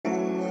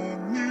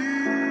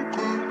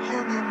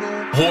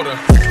water,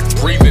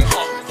 breathing.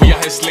 We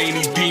out here slaying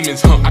these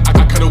demons, I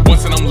cut it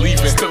once and I'm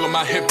leaving. Still on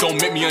my hip,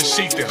 don't make me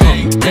unsheath it,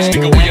 Bitch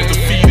nigga, we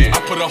undefeated. I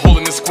put a hole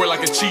in the square like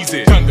a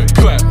Cheez-It. Thunder,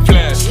 clap,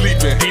 flash,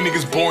 sleeping. These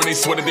niggas born, they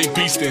swear that they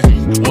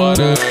beastin'.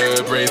 Water,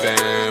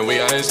 breathing. We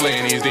out here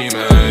slaying these demons.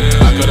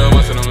 I cut it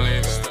once and I'm leaving.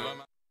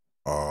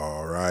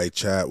 All right,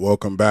 chat.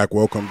 Welcome back.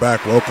 Welcome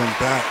back. Welcome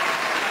back.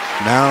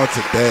 Now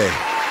today,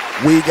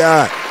 we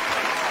got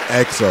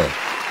EXO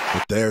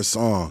with their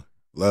song,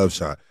 Love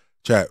Shot.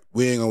 Chat,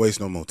 we ain't gonna waste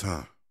no more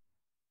time.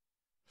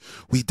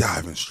 We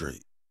diving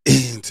straight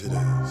into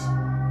this.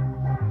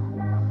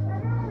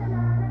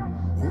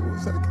 What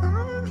was that,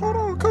 Kai? Hold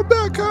on, come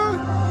back, Kai.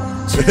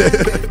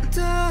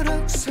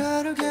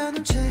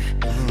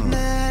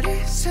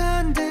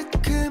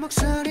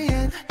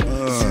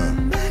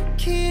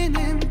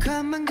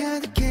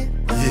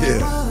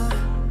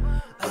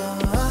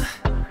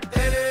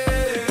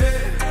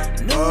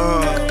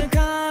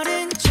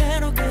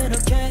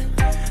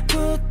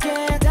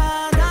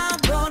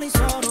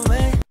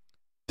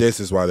 This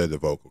is why they're the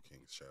vocal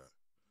kings, chat.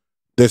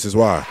 This is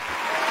why.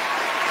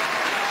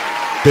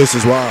 This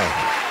is why.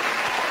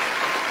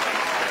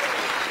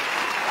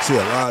 See, a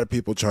lot of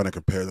people trying to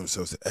compare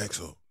themselves to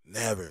EXO.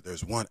 Never.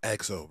 There's one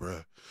EXO,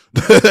 bro.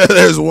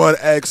 There's one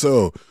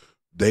EXO.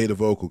 They the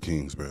vocal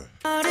kings, bro.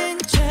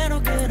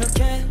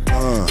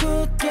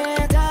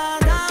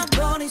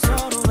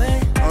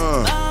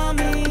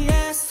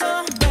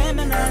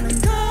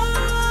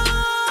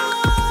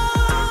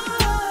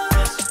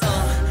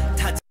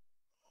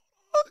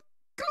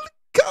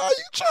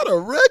 Trying to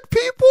wreck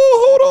people?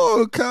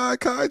 Hold on, Kai.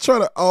 Kai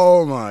trying to.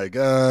 Oh my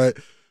God,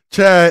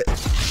 chat.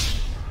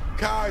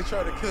 Kai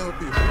trying to kill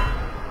people.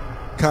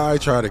 Kai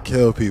trying to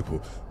kill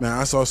people. Man,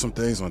 I saw some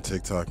things on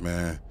TikTok.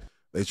 Man,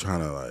 they trying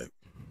to like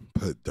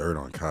put dirt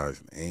on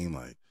Kai's name.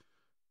 Like,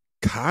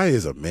 Kai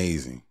is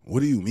amazing.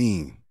 What do you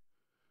mean?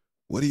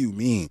 What do you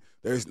mean?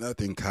 There's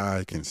nothing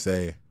Kai can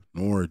say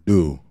nor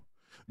do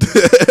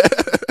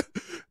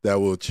that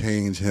will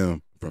change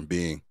him from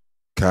being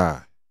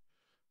Kai.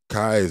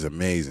 Kai is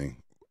amazing.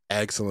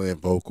 Excellent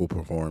vocal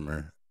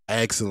performer.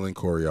 Excellent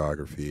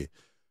choreography.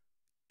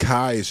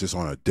 Kai is just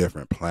on a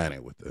different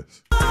planet with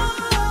this.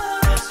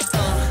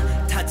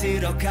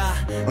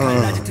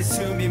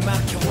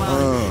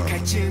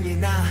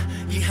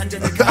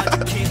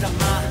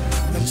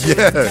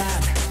 Yes.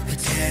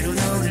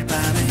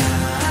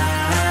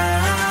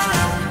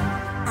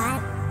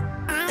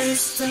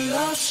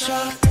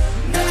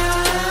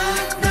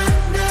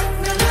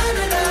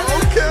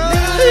 Okay.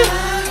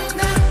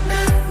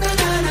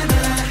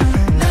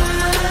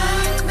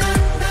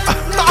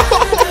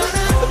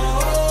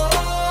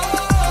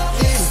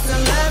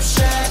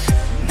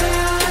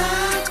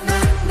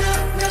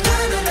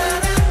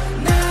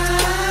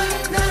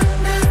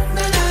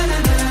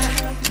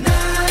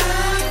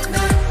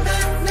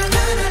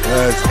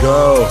 Let's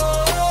go.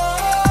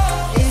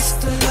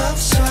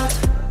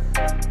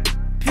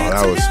 Oh,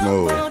 that was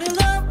smooth.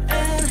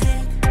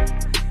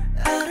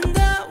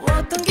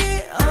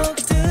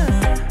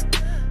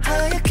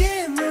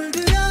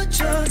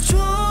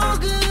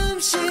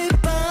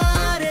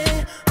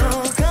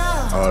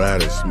 Oh,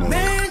 that is smooth.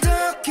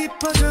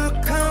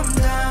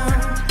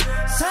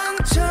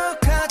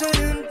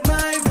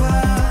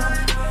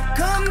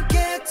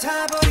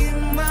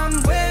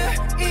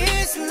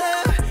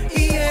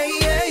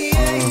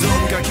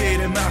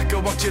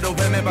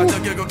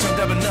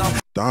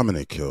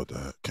 Dominic killed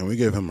that. Can we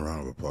give him a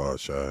round of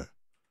applause, Shy?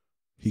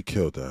 He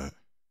killed that.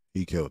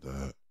 He killed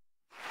that.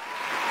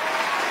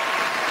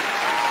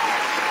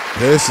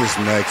 This is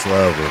next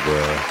level,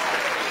 bro.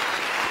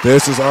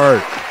 This is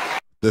art.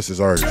 This is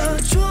art.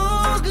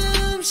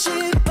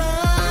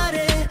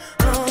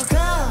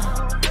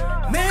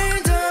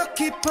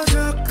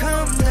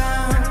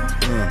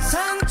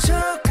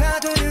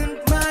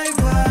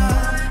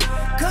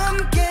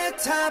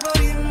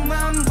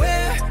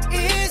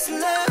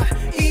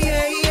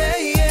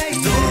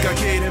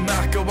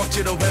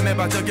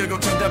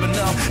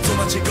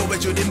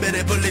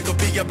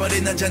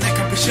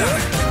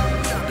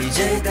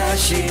 이제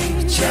다시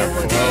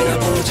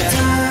채워들어보자.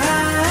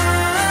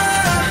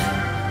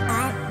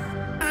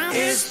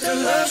 It's the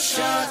love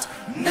shot.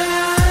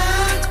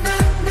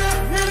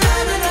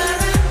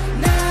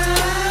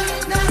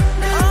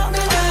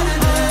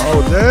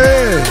 Oh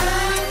dang!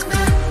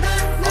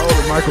 Oh,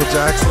 the Michael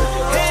Jackson.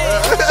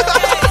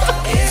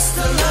 It's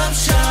the love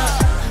shot.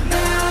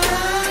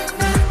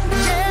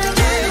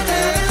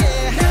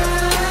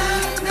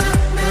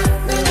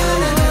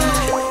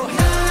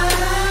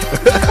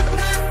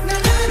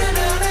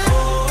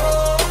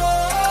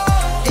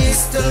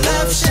 It's the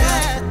love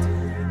shot.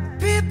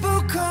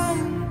 People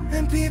come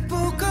and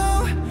people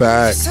go.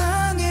 Back.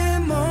 세상에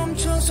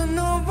멈춰서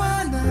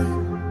너와 나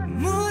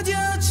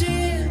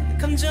무뎌진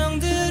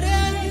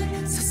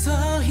감정들에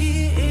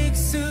서서히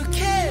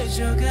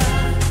익숙해져가.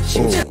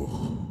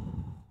 Oh.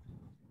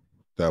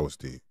 That was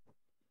deep.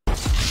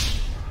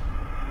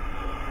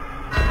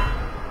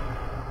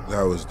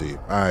 That was deep.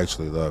 I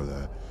actually love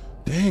that.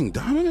 Dang,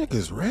 Dominic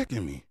is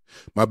wrecking me.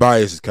 My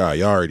bias is Kai.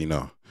 Y'all already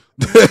know.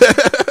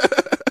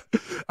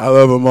 I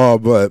love them all,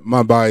 but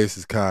my bias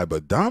is Kai.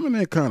 But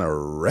Dominic kind of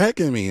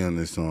wrecking me on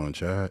this song,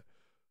 Chad.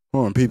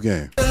 Hold on, peep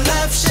game.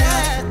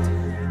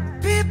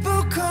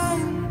 People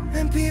come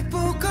and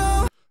people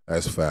go.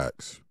 That's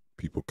facts.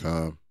 People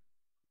come,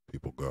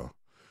 people go.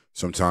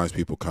 Sometimes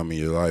people come in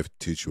your life,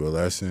 teach you a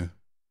lesson,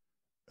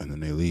 and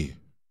then they leave.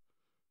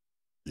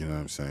 You know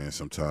what I'm saying?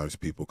 Sometimes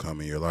people come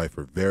in your life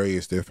for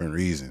various different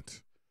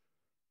reasons.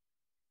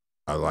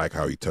 I like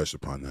how he touched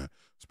upon that,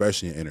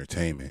 especially in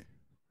entertainment.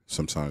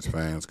 Sometimes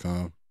fans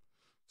come,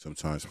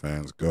 sometimes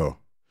fans go.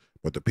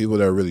 But the people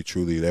that are really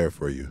truly there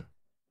for you,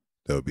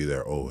 they'll be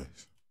there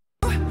always.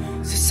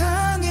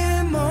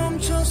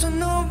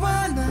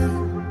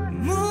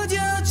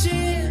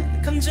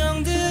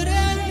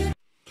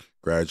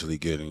 Gradually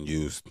getting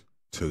used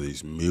to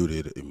these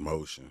muted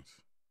emotions.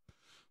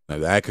 Now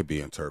that could be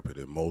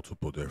interpreted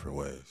multiple different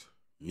ways.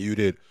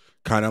 Muted,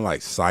 kind of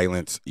like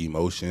silence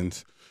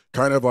emotions,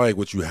 kind of like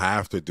what you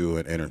have to do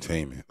in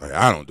entertainment. Like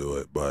I don't do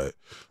it, but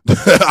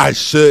I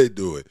should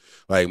do it.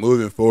 Like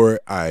moving forward,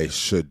 I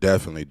should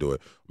definitely do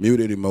it.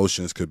 Muted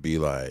emotions could be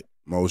like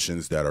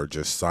emotions that are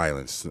just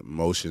silenced,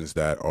 emotions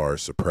that are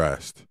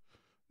suppressed,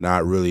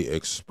 not really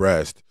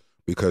expressed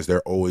because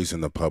they're always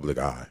in the public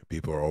eye.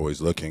 People are always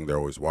looking, they're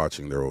always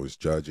watching, they're always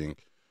judging.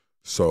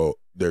 So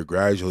they're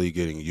gradually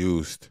getting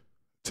used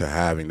to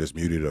having this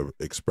muted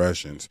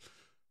expressions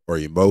or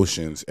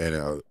emotions.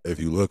 And if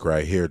you look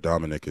right here,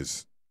 Dominic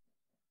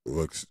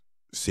looks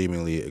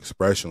seemingly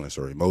expressionless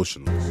or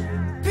emotionless.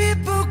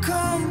 People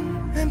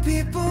come and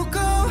people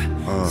go.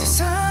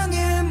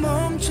 세상에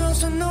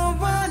멈춰서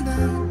너와 나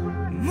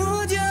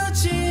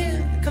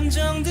무뎌진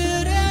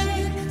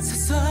감정들에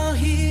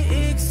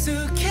서서히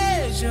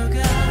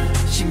익숙해져가.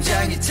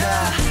 심장이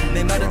타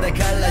메마르다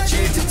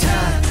갈라질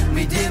듯한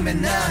믿음의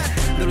난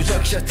너로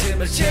적셔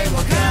틈을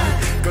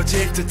채워가.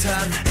 꺼질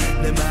듯한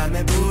내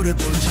맘에 불을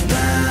붙여놔.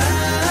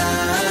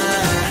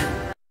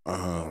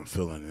 I'm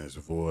feeling this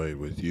void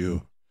with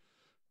you.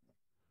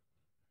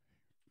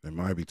 They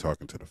might be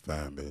talking to the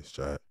fan base,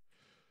 chat.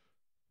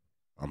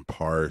 I'm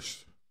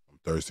parched, I'm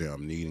thirsty,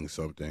 I'm needing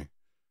something.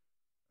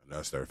 And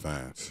that's their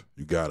fans.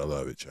 You gotta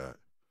love it, chat.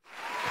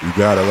 You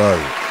gotta love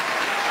it.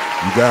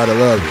 You gotta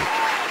love it.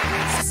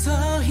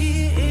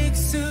 서서히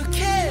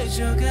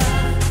익숙해져가.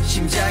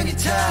 심장이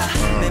타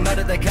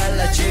메마르다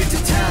갈라질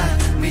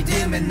듯한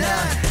믿음의 난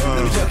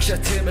너로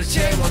적셔 틈을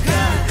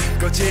채워가.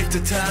 꺼질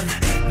듯한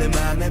내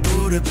맘에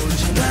불을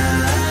붙여놔.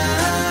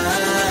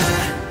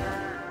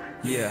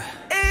 Yeah.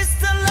 It's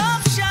the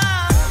love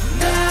shot.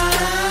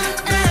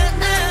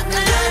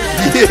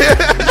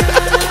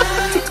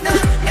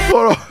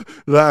 Hold on.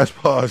 Last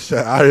pause,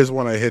 chat. I just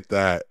want to hit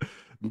that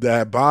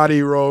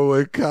body roll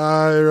with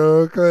Kai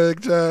real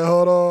quick, chat.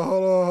 Hold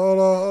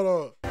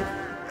on.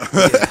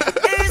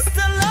 It's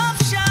the love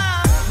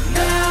shot.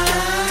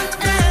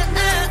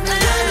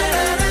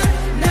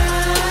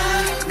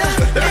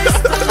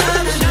 It's the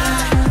love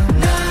shot.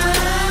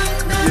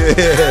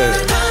 Yeah.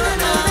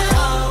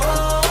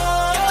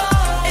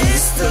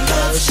 It's the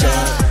love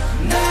shot.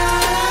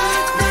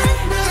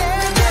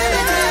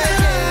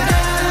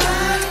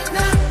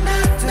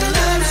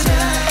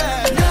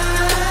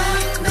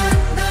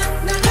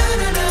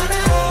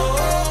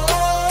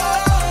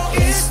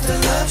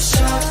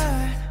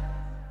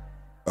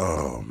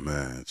 Oh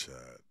man, Chad.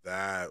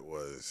 That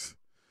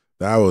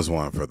was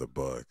one for the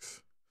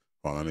books.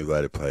 Well, let me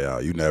let it play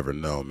out. You never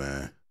know,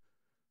 man.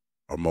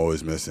 I'm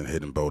always missing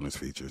hidden bonus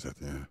features at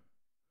the end.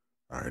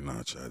 All right,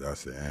 no, Chad,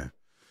 that's the end.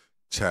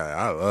 Chad,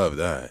 I love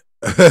that.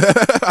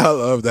 I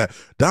love that.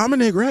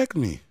 Dominic wrecked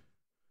me.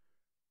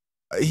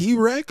 He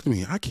wrecked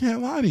me. I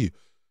can't lie to you.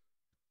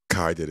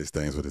 Kai did his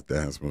things with his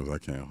dance moves. I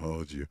can't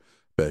hold you.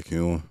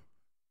 Baekhyun,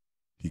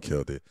 he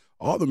killed it.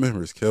 All the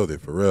members killed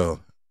it, for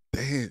real.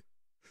 Dang.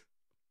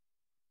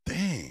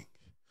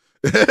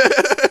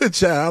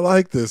 Chat, I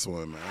like this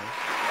one, man.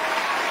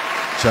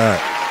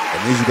 Chat,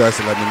 I need you guys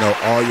to let me know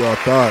all your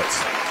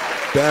thoughts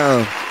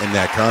down in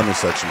that comment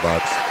section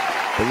box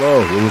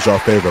below. What was your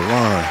favorite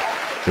line?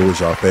 What was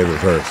your favorite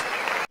verse?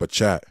 But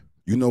chat,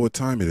 you know what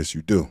time it is.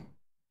 You do.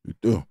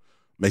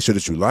 Make sure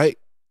that you like,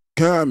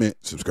 comment,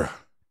 subscribe.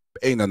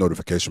 Ain't that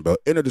notification bell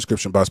in the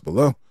description box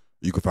below.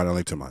 You can find a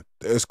link to my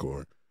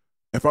Discord.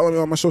 And follow me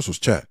on my socials,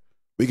 chat.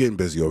 We getting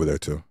busy over there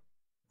too.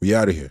 We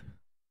out of here.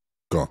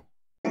 Go.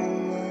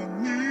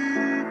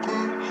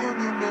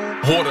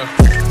 Water,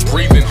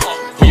 breathing,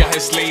 we out here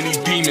slaying these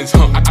demons,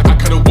 I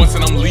cut it once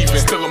and I'm leaving.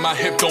 Still on my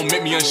hip, don't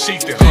make me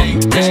unsheath it,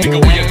 Bitch nigga,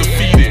 we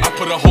undefeated. I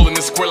put a hole in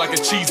the square like a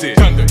Cheez-It.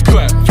 Thunder,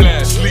 clap,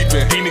 flash,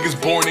 sleeping. These niggas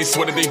born, they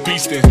swear that they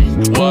beastin'.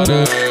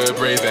 Water,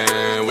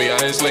 breathing, we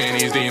out here slaying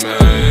these demons.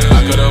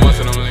 I cut it once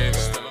and I'm leaving.